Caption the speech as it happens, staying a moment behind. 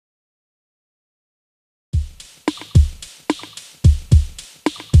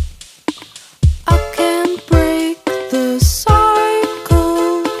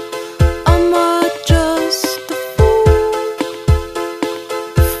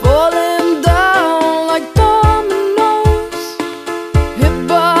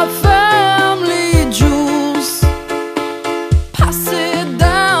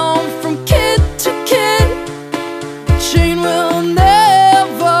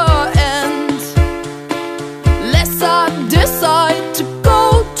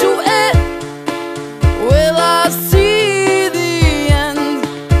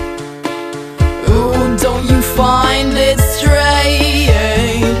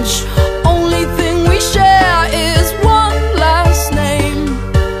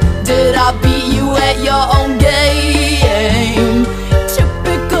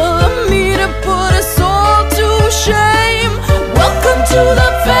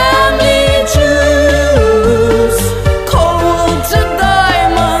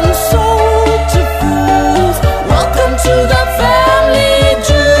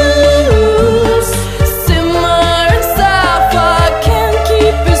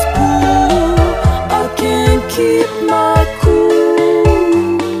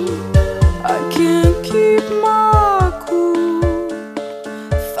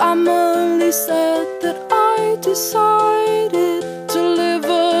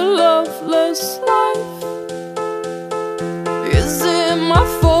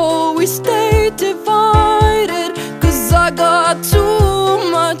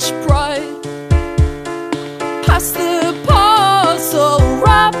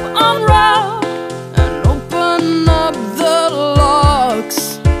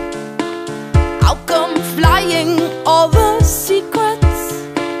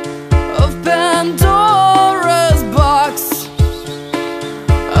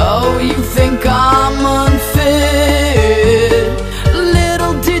Oh, you think I'm unfit?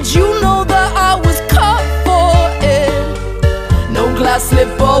 Little did you know that I was cut for it. No glass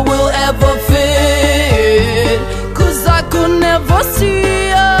slipper will ever fit, 'cause I could never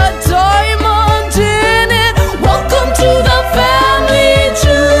see a diamond in it. Welcome to the family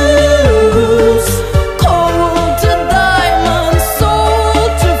juice. Cold to diamond,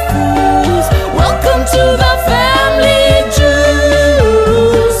 sold to fools. Welcome to the family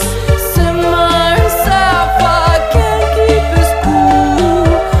juice. Simmer and sapphire, can't keep his cool.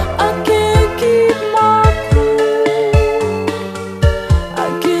 I can't keep my cool. I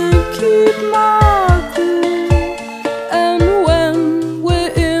can't keep my cool. And when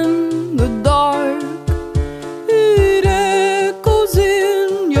we're in the dark, it echoes in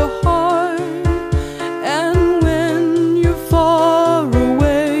your heart. And when you're far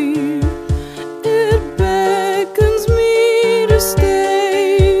away, it beckons me to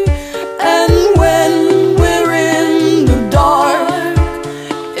stay. And when we're in the dark,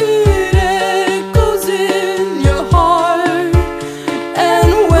 it echoes in your heart.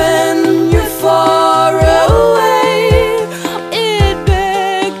 And when you're far away, it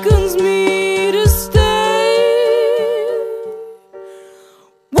beckons me to stay.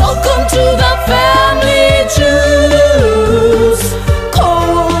 Welcome to the family juice.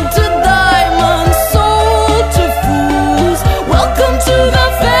 Cold to diamonds, sold to fools. Welcome to the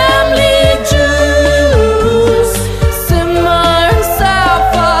family juice. Simmer and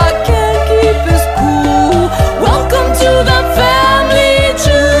sapphire, can't keep his cool. Welcome to the family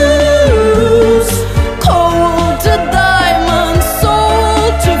juice. Cold to diamonds,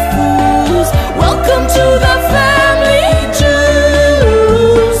 sold to fools. Welcome to the family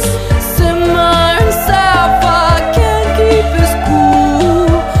juice. Simmer and sapphire, can't keep his cool.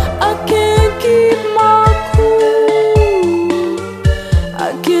 I can't keep my cool. I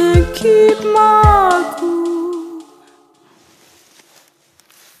can't keep my